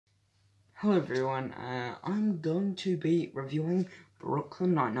Hello everyone, I'm going to be reviewing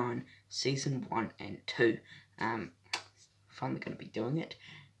Brooklyn Nine-Nine Season 1 and 2. Finally going to be doing it,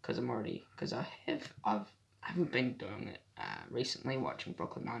 because I haven't been doing it recently, watching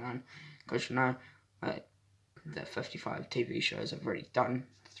Brooklyn Nine-Nine, because the 55 TV shows I've already done,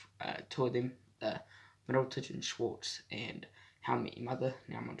 two of them, the Middleton and Schwartz and How I Met Your Mother.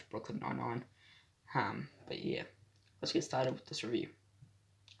 Now I'm on to Brooklyn Nine-Nine. But yeah, let's get started with this review.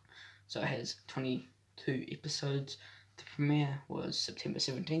 So it has 22 episodes. The premiere was September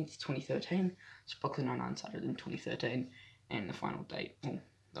 17th, 2013. So Brooklyn Nine-Nine started in 2013. And the final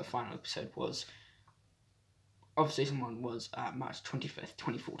episode of Season 1 was March 25th,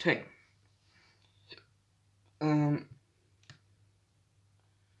 2014.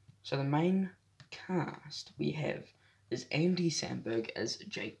 So the main cast we have is Andy Samberg as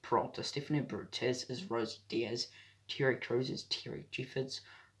Jake Peralta, Stephanie Bertez as Rosa Diaz, Terry Crews as Terry Jeffords,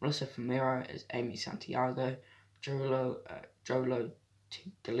 Melissa Fumero as Amy Santiago, Jolo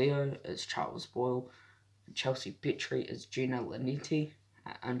Tiglio as Charles Boyle, Chelsea Petrie as Gina Linetti,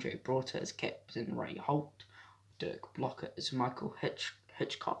 Andre Braugher as Captain Ray Holt, Dirk Blocker as Michael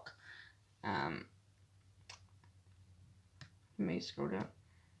Hitchcock. Let me scroll down.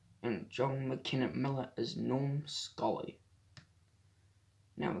 And John McKenna Miller as Norm Scully.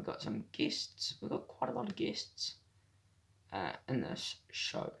 Now we've got some guests. We've got quite a lot of guests in this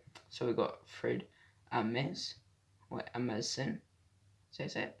show. So we've got Fred Armisen,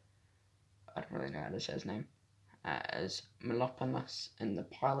 says that. I don't really know how to say his name. As Meloponus in the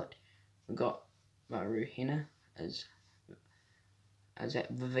pilot. We've got Maru Henna as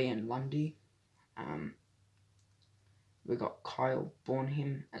Vivian Lundy. We've got Kyle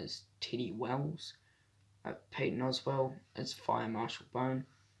Bornham as Teddy Wells. Peyton Oswell as Fire Marshal Bone.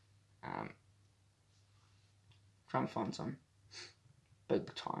 Trying to find some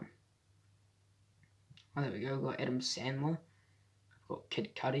big time. Oh, there we go. We've got Adam Sandler. We've got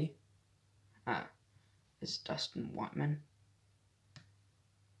Kid Cudi. As Dustin Whiteman.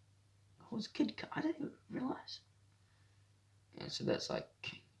 What was Kid Cudi? I didn't realise. Yeah, so that's the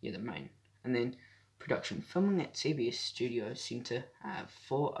main. And then production filming at CBS Studio Center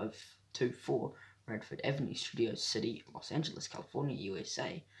 4 Radford Avenue, Studio City, Los Angeles, California,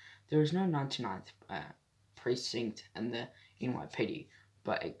 USA. There is no 99th precinct in the NYPD,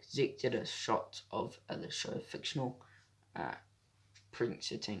 but executive shots of the show fictional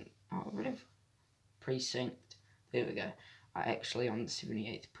precinct. There we go. Are actually on the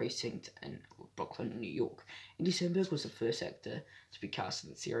 78th precinct in Brooklyn, New York. Andy Samberg was the first actor to be cast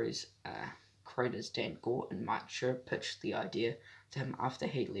in the series. Creators Dan Gore and Mike Schur pitched the idea to him after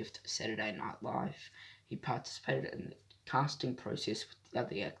he left Saturday Night Live. He participated in the casting process with the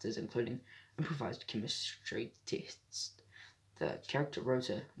other actors, including improvised chemistry tests. The character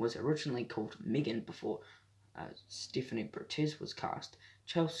Rosa was originally called Megan before Stephanie Bertez was cast.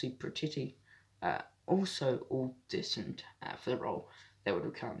 Chelsea Petrie also auditioned for the role that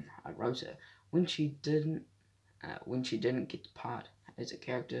would become Rosa. When she didn't get the part as a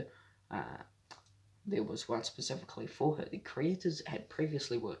character, there was one specifically for her. The creators had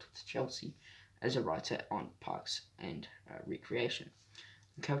previously worked with Chelsea as a writer on Parks and Recreation.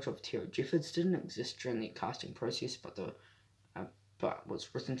 The character of Terry Jeffords didn't exist during the casting process, but was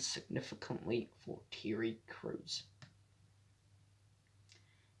written significantly for Terry Crews.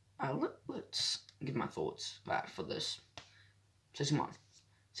 Let's give my thoughts for this Season 1.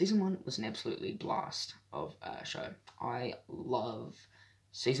 Season 1 was an absolutely blast of a show. I love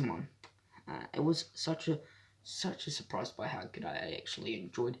Season 1. It was such a surprise by how good I actually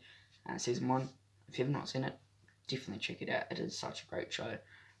enjoyed Season 1. If you have not seen it, definitely check it out. It is such a great show.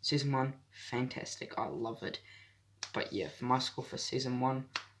 Season 1, fantastic. I love it. But yeah, for my score for Season 1,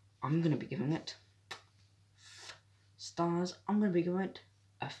 I'm going to be giving it stars. I'm going to be giving it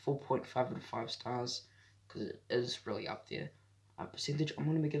a 4.5 out of 5 stars, because it is really up there. Percentage, I'm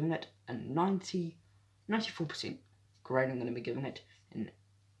going to be giving it a 94%. Grade, I'm going to be giving it an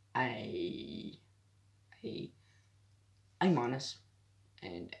A minus,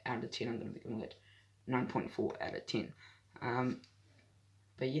 and out of 10, I'm going to be giving it 9.4 out of 10.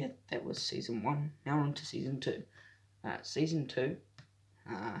 But yeah, that was Season 1. Now on to Season 2. Season 2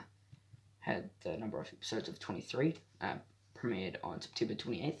 had the number of episodes of 23, premiered on September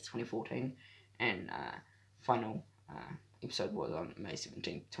 28th, 2014, and final episode was on May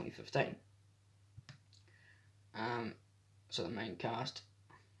 17th, 2015. So the main cast,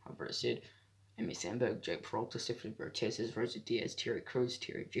 I've already said, Amy Samberg, Jake Peralta, Stephanie Bertez as Rosa Diaz, Terry Crews,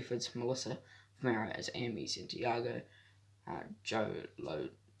 Terry Jeffords, Melissa Fumero as Amy Santiago, Joe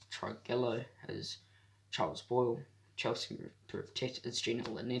Trogello as Charles Boyle, Chelsea Petrie as Gina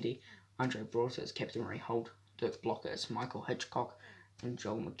Linetti, Andre Braugher as Captain Ray Holt, Dirk Blocker as Michael Hitchcock, and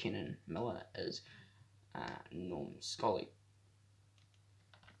Joel McKinnon Miller as Norm Scully.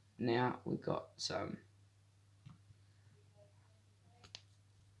 Now we've got some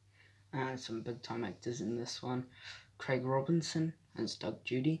big time actors in this one. Craig Robinson as Doug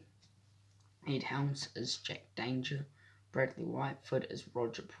Judy, Ed Helms as Jack Danger, Bradley Whitefoot as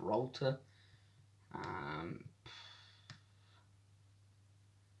Roger Peralta,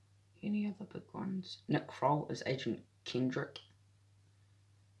 any other big ones? Nick Kroll as Agent Kendrick.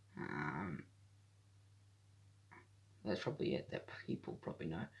 That's probably it that people probably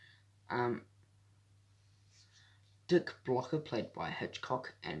know. Dirk Blocker, played by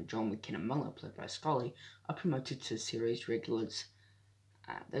Hitchcock, and John McKinnon Miller, played by Scully, are promoted to series regulars.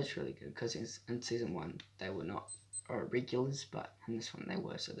 That's really good because in season 1 they were not regulars, but in this one they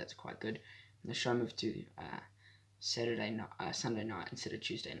were, so that's quite good. And the show moved to Sunday night instead of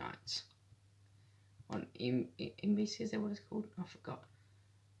Tuesday nights on NBC. Is that what it's called? I forgot.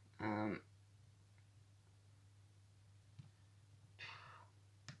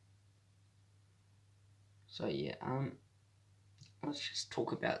 So yeah, let's just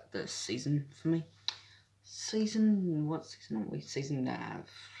talk about the season for me. What season are we? Season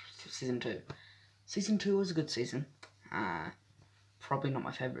 2. Season 2 was a good season. Probably not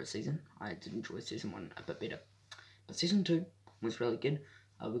my favourite season. I did enjoy season 1 a bit better. But season 2 was really good.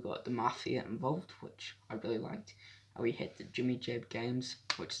 We got the Mafia involved, which I really liked. We had the Jimmy Jab Games,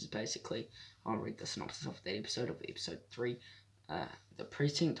 which is basically, I'll read the synopsis of that episode, of episode 3. The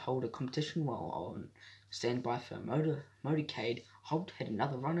precinct hold a competition while on standby for motorcade. Holt had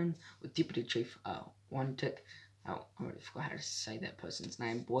another run-in with Deputy Chief One Tick. I already forgot how to say that person's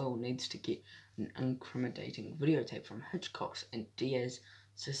name. Boyle needs to get an incriminating videotape from Hitchcock's, and Diaz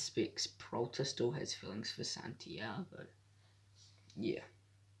suspects Peralta still has feelings for Santiago. Yeah.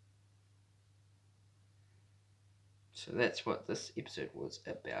 So that's what this episode was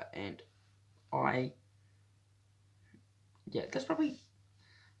about, and that's probably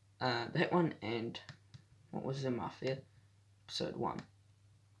that one, and what was the Mafia? Episode 1,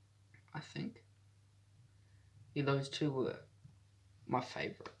 I think. Yeah, those two were my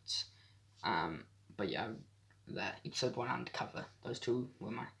favourites. But yeah, that episode 1 Undercover, those two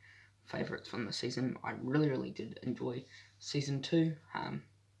were my favourites from the season. I really did enjoy season 2.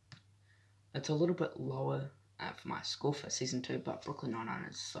 It's a little bit lower for my score for season 2, but Brooklyn Nine-Nine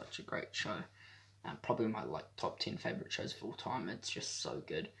is such a great show. Probably my top 10 favourite shows of all time. It's just so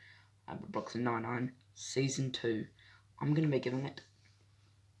good. But Brooklyn Nine-Nine season 2, I'm gonna be giving it,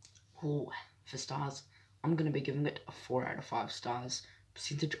 for stars, I'm gonna be giving it a 4 out of 5 stars.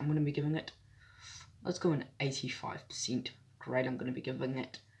 Percentage, I'm gonna be giving it, let's go an 85%. Grade, I'm gonna be giving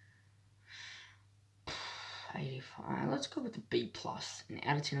it 85. Let's go with a B+. And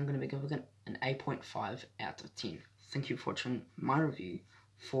out of 10, I'm gonna be giving it an 8.5 out of 10. Thank you for watching my review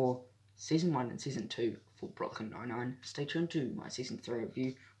for season 1 and season 2 for Brooklyn Nine-Nine. Stay tuned to my season 3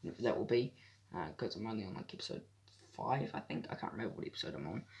 review, whenever that will be, because I'm only on episode 5, I think. I can't remember what episode I'm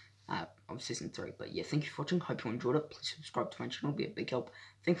on of season 3. But yeah, thank you for watching. Hope you enjoyed it. Please subscribe to my channel. It'll be a big help.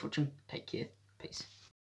 Thank you for watching. Take care. Peace.